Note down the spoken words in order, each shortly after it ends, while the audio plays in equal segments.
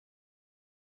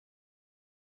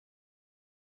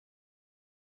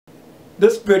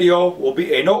This video will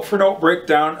be a note-for-note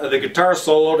breakdown of the guitar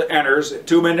solo that enters at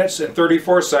 2 minutes and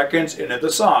 34 seconds into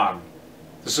the song.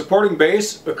 The supporting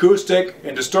bass, acoustic,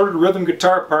 and distorted rhythm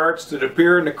guitar parts that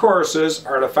appear in the choruses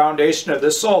are the foundation of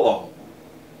this solo.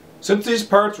 Since these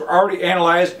parts were already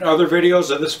analyzed in other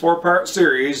videos of this 4-part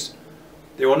series,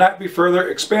 they will not be further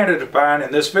expanded upon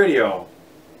in this video.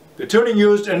 The tuning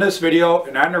used in this video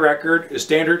and on the record is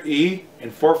standard E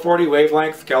and 440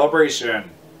 wavelength calibration.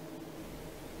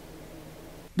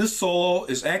 This solo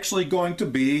is actually going to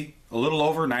be a little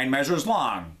over 9 measures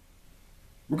long.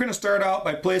 We're going to start out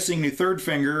by placing the 3rd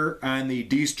finger on the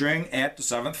D string at the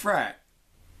 7th fret.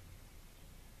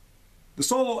 The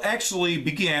solo actually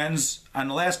begins on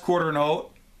the last quarter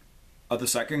note of the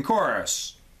 2nd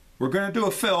chorus. We're going to do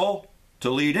a fill to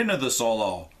lead into the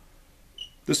solo.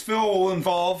 This fill will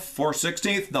involve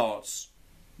 4/16 notes.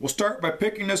 We'll start by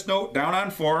picking this note down on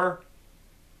 4.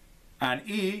 On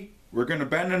E, we're going to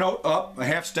bend the note up a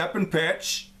half step in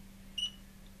pitch.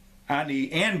 On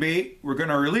the and beat, we're going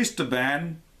to release the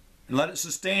bend and let it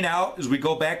sustain out as we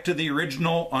go back to the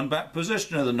original unbent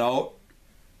position of the note.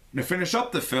 And to finish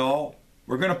up the fill,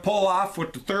 we're going to pull off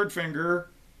with the 3rd finger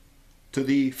to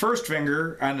the 1st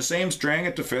finger on the same string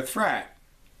at the 5th fret.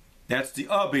 That's the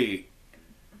beat.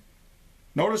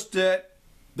 Notice that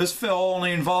this fill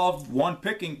only involved one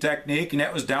picking technique, and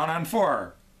that was down on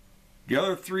 4. The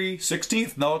other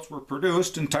 3/16 notes were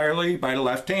produced entirely by the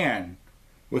left hand.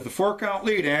 With the 4-count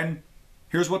lead in,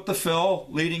 here's what the fill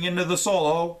leading into the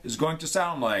solo is going to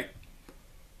sound like.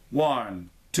 1,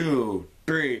 2,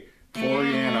 3, 4,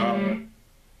 and up.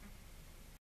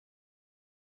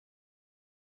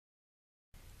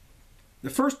 The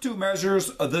first 2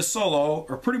 measures of this solo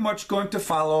are pretty much going to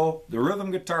follow the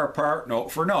rhythm guitar part note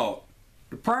for note.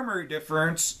 The primary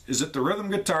difference is that the rhythm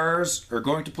guitars are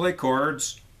going to play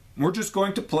chords, and we're just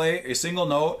going to play a single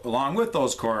note along with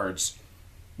those chords.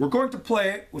 We're going to play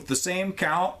it with the same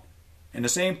count and the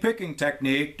same picking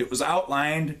technique that was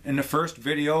outlined in the first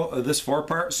video of this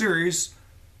 4-part series,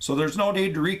 so there's no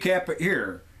need to recap it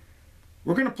here.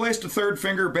 We're going to place the 3rd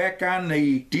finger back on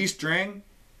the D string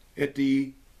at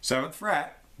the 7th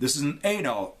fret. This is an A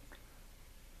note.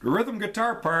 The rhythm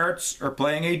guitar parts are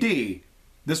playing a D.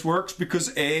 This works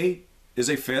because A is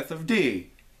a 5th of D.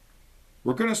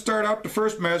 We're going to start out the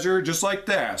first measure just like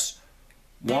this.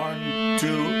 1,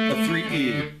 2, 3,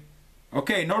 E.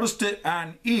 Okay, notice that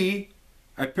on E,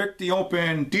 I picked the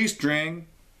open D string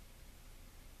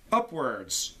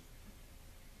upwards.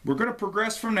 We're going to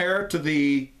progress from there to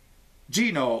the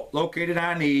G note located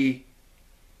on the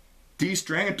D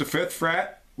string at the 5th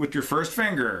fret with your 1st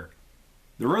finger.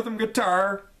 The rhythm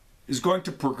guitar is going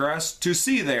to progress to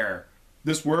C there.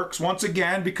 This works once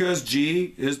again because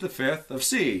G is the 5th of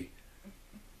C.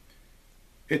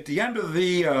 At the end of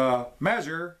the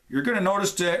measure, you're going to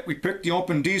notice that we picked the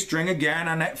open D string again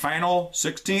on that final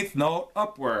 16th note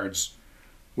upwards.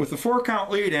 With the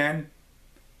 4-count lead in,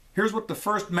 here's what the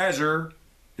first measure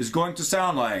is going to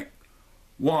sound like.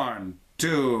 1,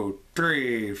 2,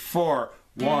 3, 4.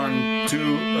 1,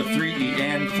 2, 3, E,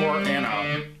 and 4, and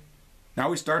up. Now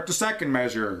we start the 2nd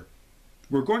measure.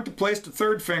 We're going to place the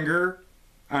 3rd finger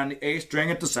on the A string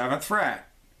at the 7th fret.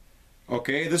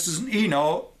 Okay, this is an E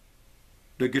note.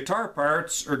 The guitar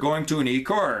parts are going to an E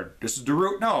chord. This is the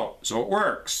root note, so it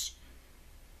works.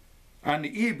 On the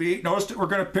E beat, notice that we're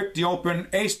going to pick the open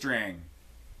A string.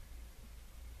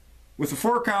 With the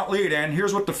 4-count lead in,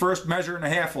 here's what the first measure and a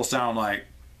half will sound like.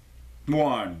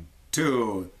 1,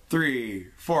 2, 3,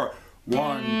 4.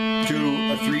 1,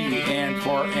 2, 3, E, and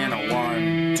 4, and a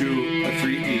 1, 2,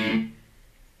 3, E.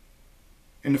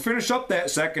 And to finish up that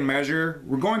 2nd measure,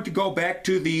 we're going to go back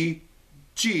to the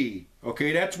G.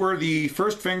 Okay, that's where the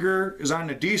 1st finger is on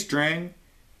the D string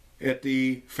at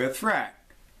the 5th fret.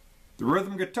 The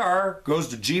rhythm guitar goes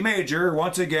to G major.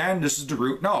 Once again, this is the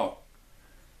root note.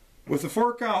 With the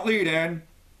 4-count lead in,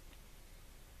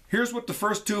 here's what the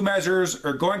first 2 measures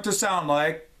are going to sound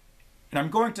like. And I'm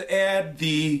going to add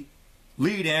the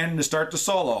lead in to start the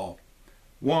solo.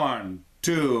 1,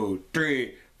 2,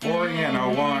 3, 4, and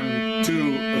a 1,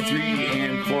 2, 3,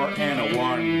 and 4, and a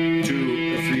 1,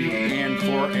 2, 3, and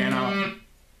 4, and a.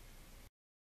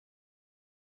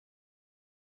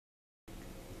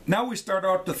 Now we start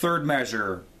out the 3rd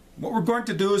measure. What we're going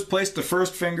to do is place the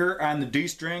 1st finger on the D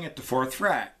string at the 4th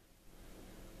fret.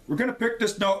 We're going to pick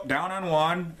this note down on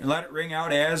 1 and let it ring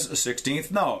out as a 16th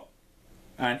note.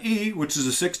 On E, which is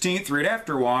a 16th right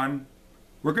after 1,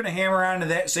 we're going to hammer onto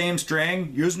that same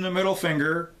string using the middle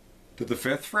finger to the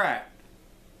 5th fret.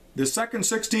 The 2nd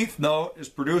 16th note is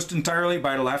produced entirely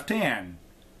by the left hand.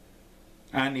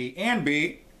 On the and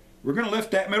beat, we're going to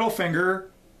lift that middle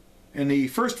finger and the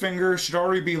first finger should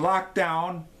already be locked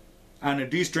down on the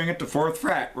D string at the 4th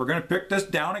fret. We're going to pick this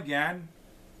down again,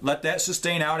 let that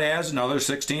sustain out as another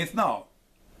 16th note.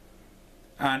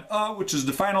 On which is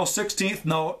the final 16th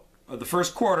note of the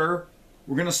first quarter,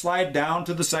 we're going to slide down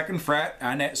to the 2nd fret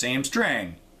on that same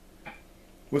string.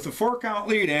 With a 4-count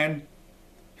lead in,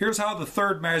 here's how the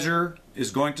 3rd measure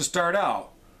is going to start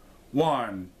out.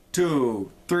 1,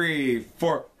 2, 3,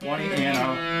 4, 1 and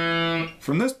out.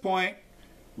 From this point,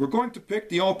 we're going to pick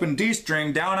the open D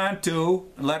string down on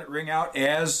 2 and let it ring out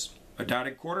as a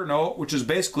dotted quarter note, which is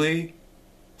basically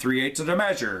 3/8 of the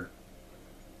measure.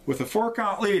 With a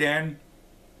 4-count lead in,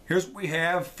 here's what we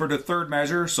have for the 3rd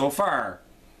measure so far.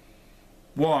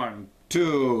 1,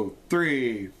 2,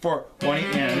 3, 4, 1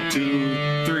 and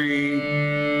 2, 3.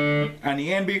 On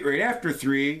the and beat right after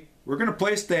 3, we're going to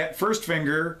place that first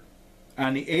finger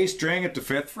on the A string at the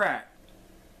 5th fret.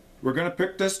 We're going to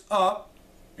pick this up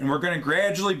and we're going to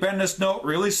gradually bend this note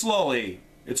really slowly.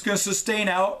 It's going to sustain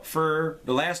out for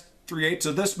the last 3/8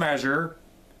 of this measure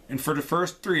and for the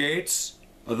first 3/8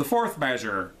 of the 4th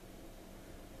measure.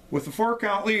 With the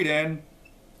 4-count lead in,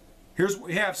 here's what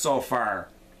we have so far.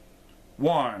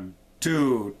 1,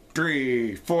 2,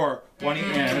 3, 4, 1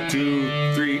 and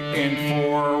 2, 3 and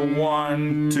 4,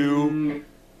 1, 2.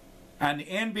 On the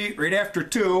and beat right after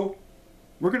 2,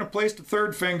 we're going to place the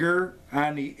 3rd finger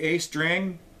on the A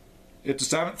string at the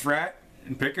 7th fret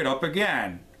and pick it up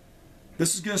again.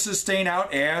 This is going to sustain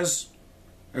out as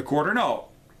a quarter note.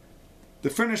 To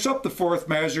finish up the 4th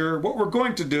measure, what we're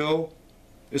going to do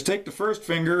is take the first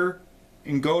finger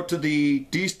and go to the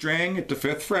D string at the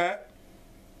 5th fret.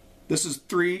 This is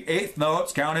 3/8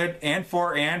 notes counted, and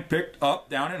 4 and picked up,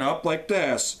 down and up like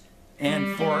this.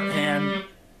 And 4 and.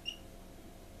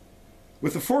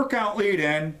 With the 4-count lead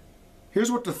in,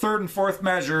 here's what the 3rd and 4th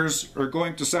measures are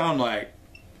going to sound like.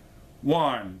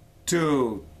 1,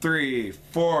 2, 3,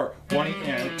 4, 1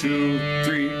 and 2,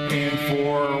 3 and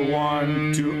 4,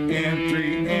 1, 2 and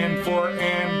 3 and 4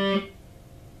 and.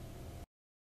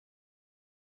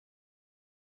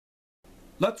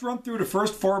 Let's run through the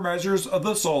first 4 measures of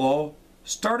the solo,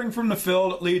 starting from the fill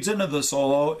that leads into the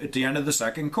solo at the end of the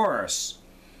 2nd chorus.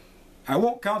 I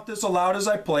won't count this aloud as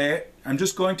I play it, I'm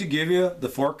just going to give you the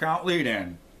 4-count lead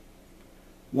in.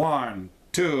 1,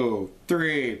 2,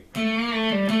 3.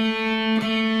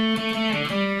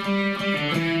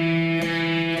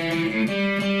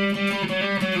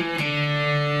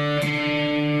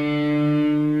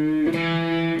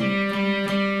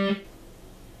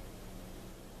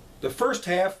 The first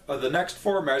half of the next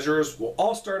 4 measures will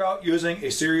all start out using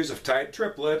a series of tied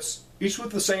triplets, each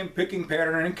with the same picking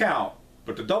pattern and count,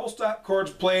 but the double stop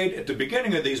chords played at the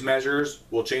beginning of these measures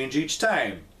will change each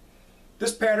time.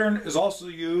 This pattern is also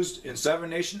used in 7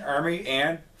 Nation Army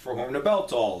and For Whom the Bell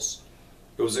Tolls.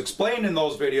 It was explained in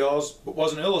those videos but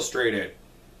wasn't illustrated.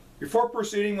 Before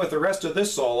proceeding with the rest of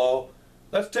this solo,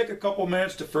 let's take a couple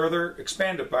minutes to further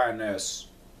expand upon this.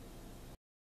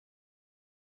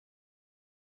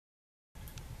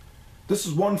 This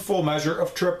is one full measure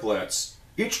of triplets.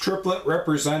 Each triplet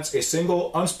represents a single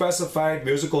unspecified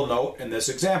musical note in this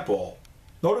example.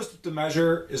 Notice that the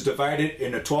measure is divided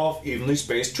into 12 evenly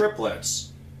spaced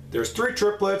triplets. There's 3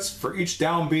 triplets for each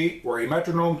downbeat where a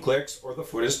metronome clicks or the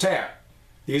foot is tapped.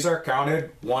 These are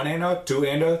counted 1 and a, 2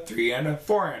 and a, 3 and a,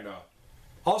 4 and a.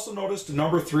 Also notice the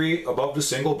number 3 above the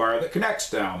single bar that connects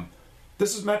them.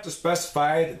 This is meant to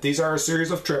specify that these are a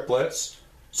series of triplets,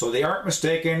 so they aren't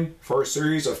mistaken for a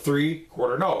series of 3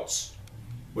 quarter notes.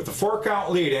 With a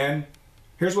 4-count lead in,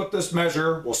 here's what this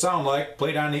measure will sound like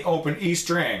played on the open E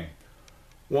string.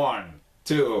 1,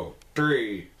 2,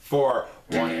 3, 4,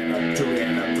 1 and a, 2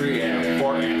 and a, 3 and a,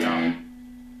 4 and a.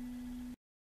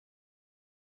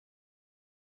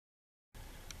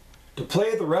 To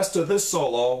play the rest of this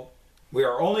solo, we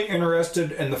are only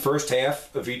interested in the first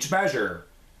half of each measure.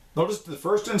 Notice the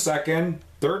 1st and 2nd,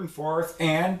 3rd and 4th,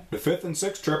 and the 5th and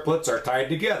 6th triplets are tied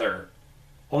together.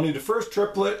 Only the first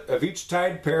triplet of each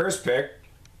tied pair is picked,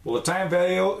 while the time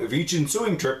value of each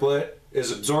ensuing triplet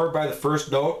is absorbed by the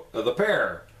first note of the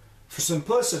pair. For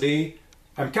simplicity,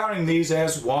 I'm counting these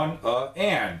as 1,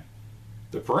 and.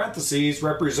 The parentheses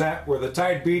represent where the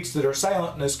tied beats that are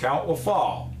silent in this count will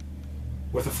fall.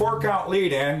 With a 4-count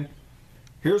lead in,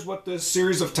 here's what this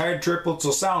series of tied triplets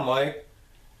will sound like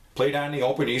played on the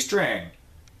open E string.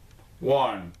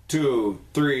 1, 2,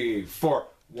 3, 4,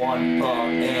 1,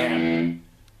 and.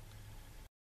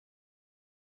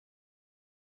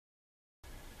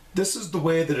 This is the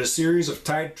way that a series of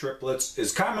tied triplets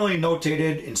is commonly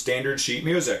notated in standard sheet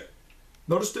music.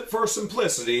 Notice that for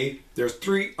simplicity, there's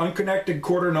 3 unconnected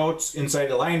quarter notes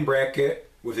inside a line bracket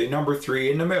with a number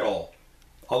 3 in the middle.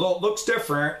 Although it looks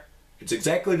different, It's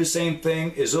exactly the same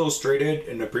thing as illustrated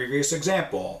in the previous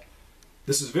example.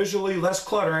 This is visually less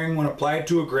cluttering when applied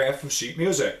to a graph of sheet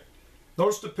music.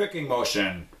 Notice the picking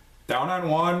motion. Down on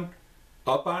one,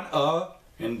 up on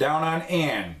and down on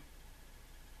an.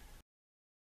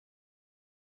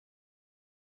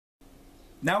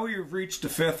 Now we have reached the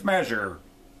fifth measure.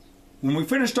 When we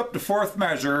finished up the fourth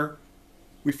measure,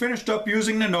 we finished up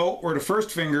using the note where the first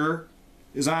finger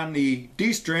is on the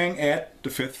D string at the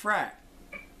 5th fret.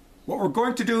 What we're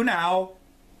going to do now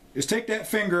is take that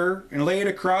finger and lay it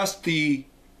across the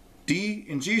D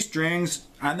and G strings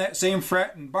on that same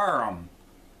fret and bar them.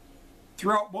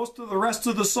 Throughout most of the rest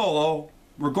of the solo,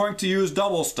 we're going to use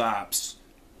double stops.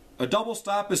 A double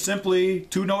stop is simply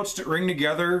two notes that ring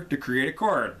together to create a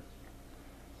chord.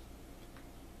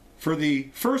 For the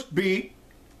first beat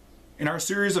in our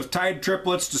series of tied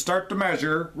triplets to start the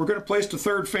measure, we're going to place the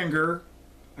third finger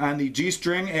on the G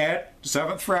string at the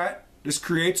 7th fret. This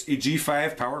creates a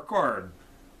G5 power chord.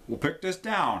 We'll pick this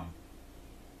down.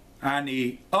 On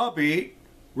the beat,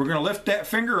 we're going to lift that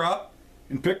finger up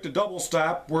and pick the double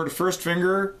stop where the first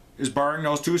finger is barring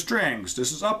those two strings.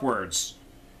 This is upwards.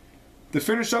 To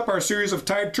finish up our series of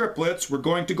tied triplets, we're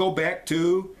going to go back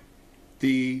to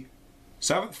the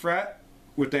 7th fret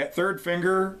with that third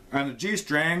finger on the G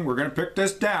string. We're going to pick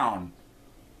this down.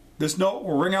 This note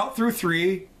will ring out through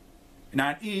 3, and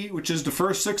on E, which is the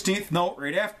first 16th note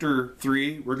right after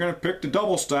 3, we're going to pick the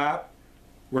double stop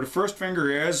where the first finger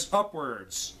is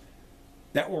upwards.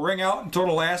 That will ring out until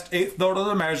the last 8th note of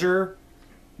the measure.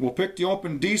 We'll pick the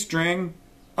open D string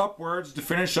upwards to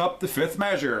finish up the 5th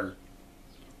measure.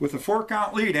 With a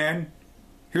 4-count lead in,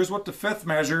 here's what the 5th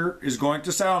measure is going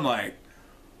to sound like.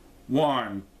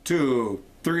 1, 2,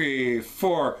 3,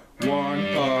 4, 1,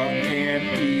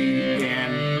 and E,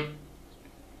 and.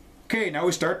 Okay, now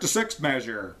we start the 6th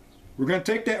measure. We're going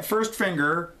to take that first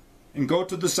finger and go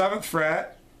to the 7th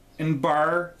fret and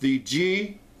bar the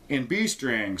G and B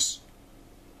strings.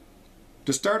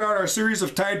 To start out our series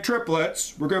of tied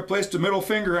triplets, we're going to place the middle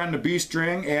finger on the B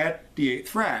string at the 8th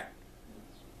fret.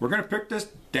 We're going to pick this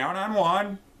down on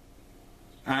 1.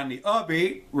 On the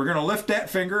beat, we're going to lift that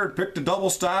finger and pick the double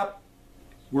stop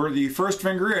where the first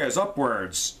finger is,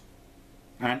 upwards.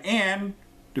 On an,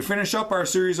 to finish up our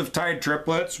series of tied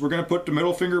triplets, we're going to put the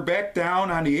middle finger back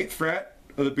down on the 8th fret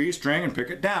of the B string and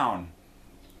pick it down.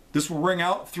 This will ring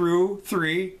out through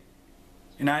 3,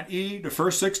 and on E, the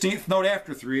first 16th note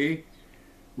after 3,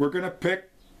 we're going to pick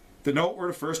the note where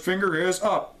the first finger is,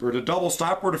 up, or the double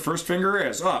stop where the first finger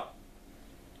is, up.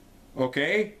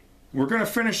 Okay, we're going to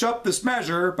finish up this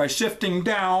measure by shifting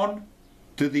down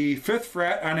to the 5th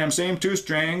fret on them same two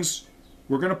strings.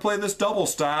 We're going to play this double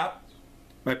stop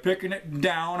by picking it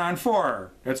down on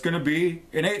 4. That's going to be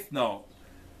an 8th note.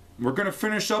 We're going to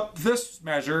finish up this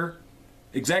measure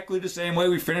exactly the same way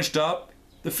we finished up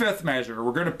the 5th measure.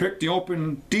 We're going to pick the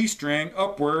open D string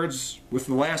upwards with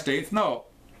the last 8th note.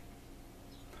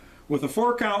 With a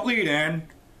 4-count lead in,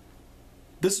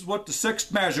 this is what the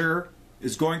 6th measure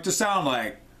is going to sound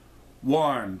like.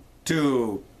 1,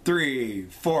 2, 3,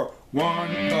 4. 1,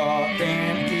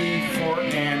 and E, 4,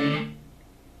 and.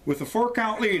 With a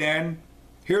 4-count lead in,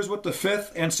 here's what the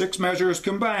 5th and 6th measures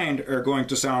combined are going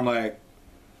to sound like.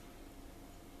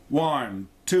 1,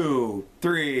 2,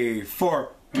 3, 4.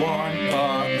 1,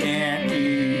 and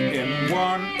E, and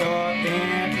 1,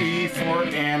 and E, 4,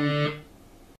 and.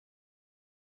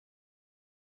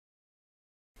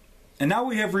 And now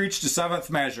we have reached the 7th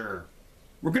measure.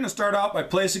 We're going to start out by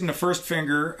placing the first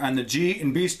finger on the G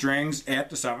and B strings at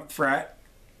the 7th fret.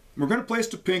 We're going to place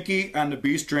the pinky on the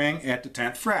B string at the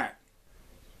 10th fret.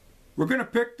 We're going to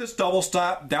pick this double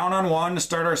stop down on 1 to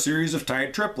start our series of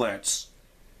tied triplets.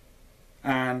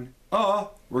 On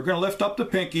we're going to lift up the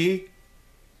pinky,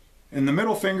 and the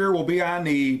middle finger will be on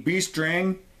the B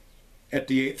string at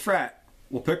the 8th fret.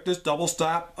 We'll pick this double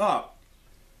stop up.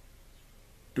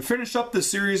 To finish up this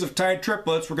series of tied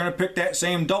triplets, we're going to pick that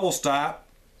same double stop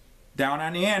down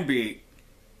on the an beat.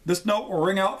 This note will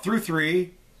ring out through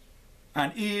 3.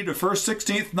 On E, the first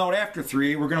 16th note after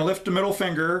 3, we're going to lift the middle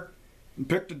finger and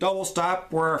pick the double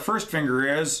stop where our first finger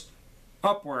is,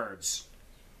 upwards.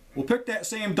 We'll pick that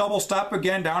same double stop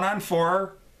again down on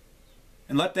 4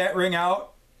 and let that ring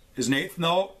out as an 8th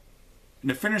note. And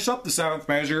to finish up the 7th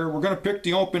measure, we're going to pick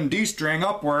the open D string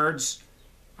upwards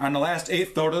on the last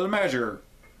 8th note of the measure.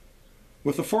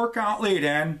 With a 4-count lead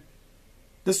in,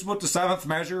 this is what the 7th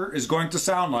measure is going to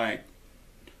sound like.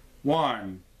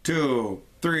 1, 2,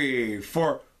 3,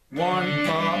 4. 1,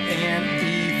 and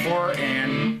E, 4,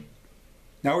 and.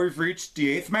 Now we've reached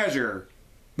the 8th measure.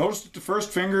 Notice that the first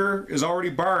finger is already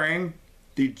barring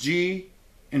the G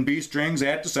and B strings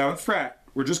at the 7th fret.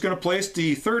 we're just going to place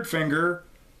the third finger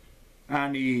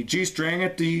on the G string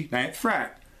at the 9th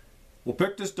fret. We'll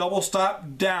pick this double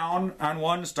stop down on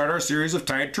 1 to start our series of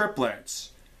tied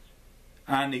triplets.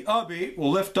 On the upbeat,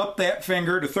 we'll lift up that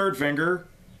finger, the third finger,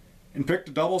 and pick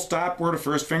the double stop where the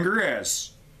first finger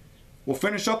is. We'll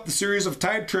finish up the series of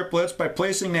tied triplets by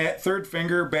placing that third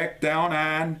finger back down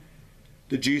on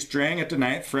the G string at the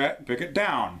 9th fret and pick it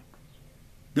down.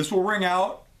 This will ring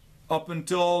out up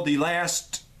until the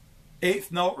last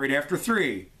 8th note right after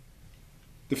 3.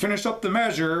 To finish up the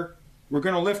measure, we're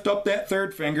going to lift up that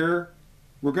third finger.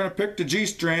 We're going to pick the G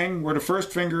string where the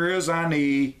first finger is on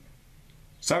the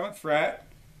 7th fret.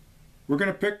 We're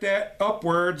going to pick that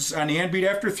upwards on the end beat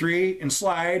after 3 and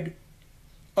slide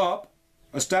up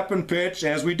a step and pitch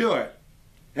as we do it.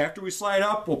 After we slide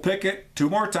up, we'll pick it 2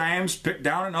 more times, pick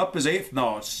down and up as 8th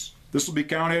notes. This will be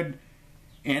counted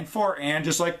and 4 and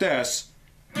just like this.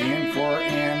 And 4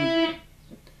 and.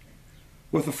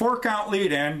 With a 4 count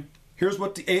lead in, here's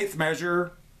what the 8th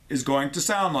measure is going to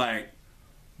sound like.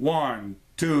 1,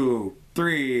 2,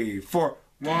 3, 4.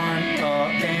 1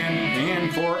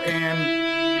 and 4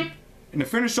 and. And to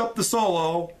finish up the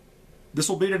solo, this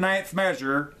will be the 9th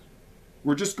measure.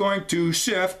 We're just going to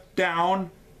shift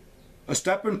down a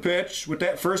step and pitch with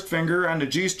that first finger on the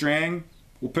G string.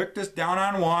 We'll pick this down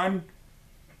on 1.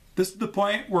 This is the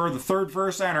point where the third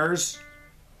verse enters.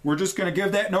 We're just going to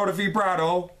give that note a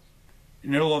vibrato,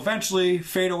 and it'll eventually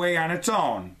fade away on its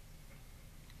own.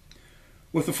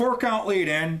 With the 4 count lead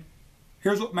in,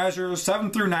 here's what measures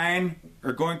 7 through 9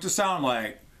 are going to sound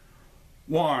like.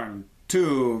 1,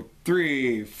 2,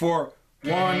 3, 4.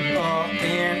 1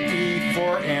 and E,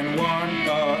 4 and 1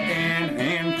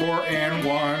 and 4 and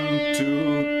 1,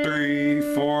 2, 3,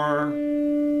 4.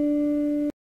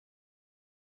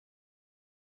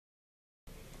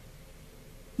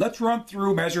 Let's run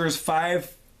through measures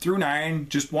 5 through 9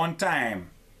 just one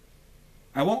time.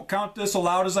 I won't count this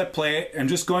aloud as I play it. I'm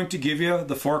just going to give you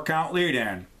the 4 count lead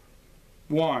in.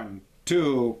 1,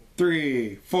 2,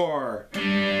 3, 4.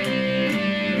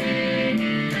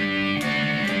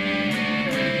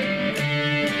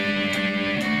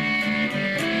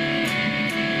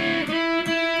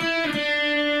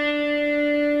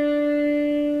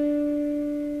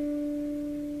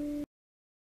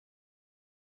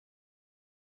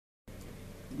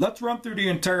 Let's run through the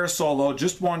entire solo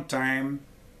just one time,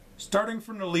 starting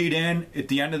from the lead in at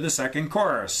the end of the 2nd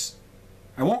chorus.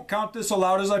 I won't count this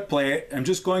aloud as I play it. I'm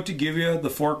just going to give you the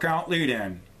 4 count lead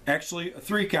in. Actually, a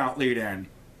 3 count lead in.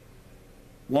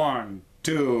 1,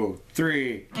 2,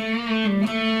 3.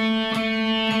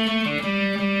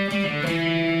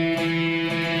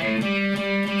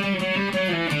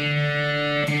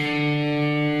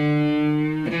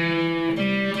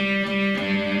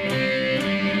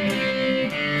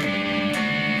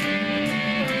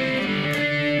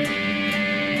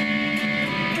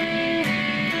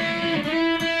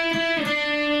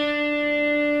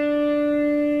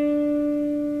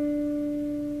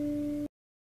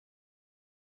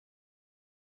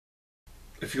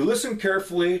 If you listen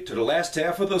carefully to the last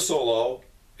half of the solo,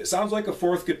 it sounds like a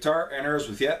 4th guitar enters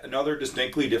with yet another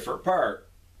distinctly different part.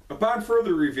 Upon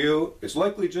further review, it's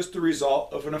likely just the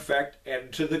result of an effect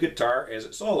added to the guitar as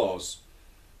it solos.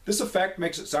 This effect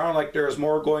makes it sound like there is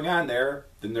more going on there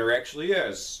than there actually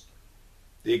is.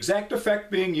 The exact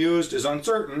effect being used is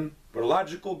uncertain, but a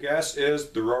logical guess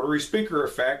is the rotary speaker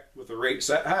effect with the rate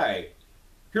set high.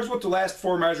 Here's what the last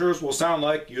 4 measures will sound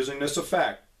like using this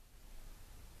effect.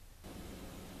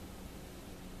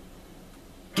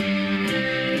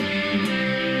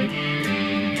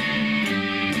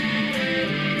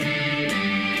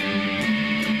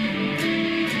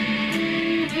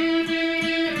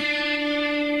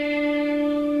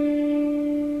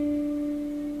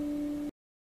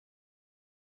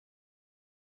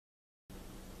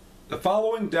 The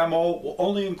following demo will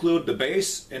only include the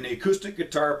bass and the acoustic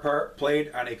guitar part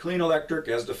played on a clean electric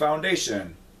as the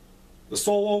foundation. The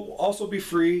solo will also be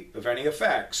free of any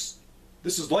effects.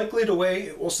 This is likely the way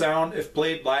it will sound if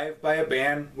played live by a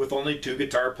band with only 2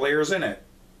 guitar players in it.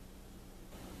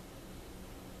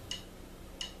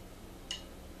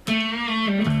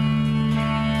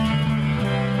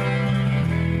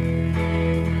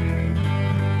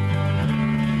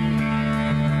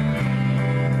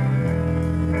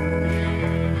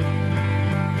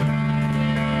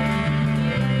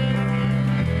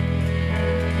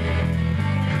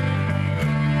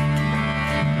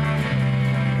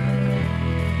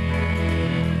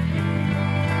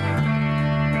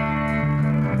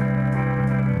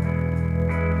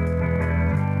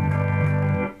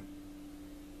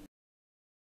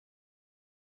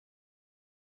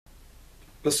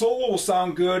 The solo will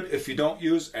sound good if you don't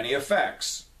use any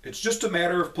effects. It's just a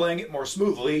matter of playing it more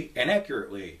smoothly and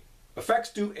accurately.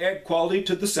 Effects do add quality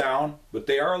to the sound, but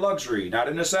they are a luxury, not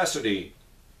a necessity.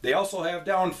 They also have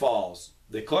downfalls.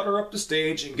 They clutter up the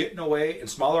stage and get in the way in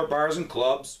smaller bars and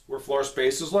clubs where floor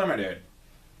space is limited.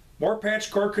 More patch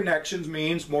cord connections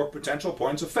means more potential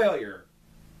points of failure.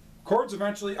 Cords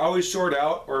eventually always short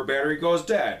out or a battery goes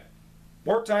dead.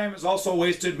 More time is also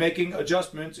wasted making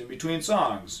adjustments in between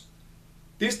songs.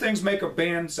 These things make a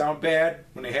band sound bad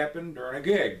when they happen during a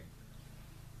gig.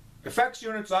 Effects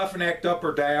units often act up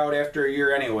or die out after a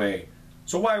year anyway,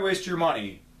 so why waste your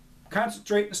money?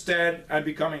 Concentrate instead on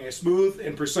becoming a smooth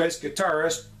and precise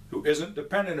guitarist who isn't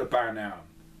dependent upon them.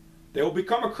 They will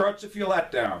become a crutch if you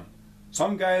let them.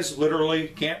 Some guys literally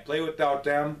can't play without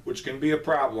them, which can be a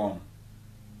problem.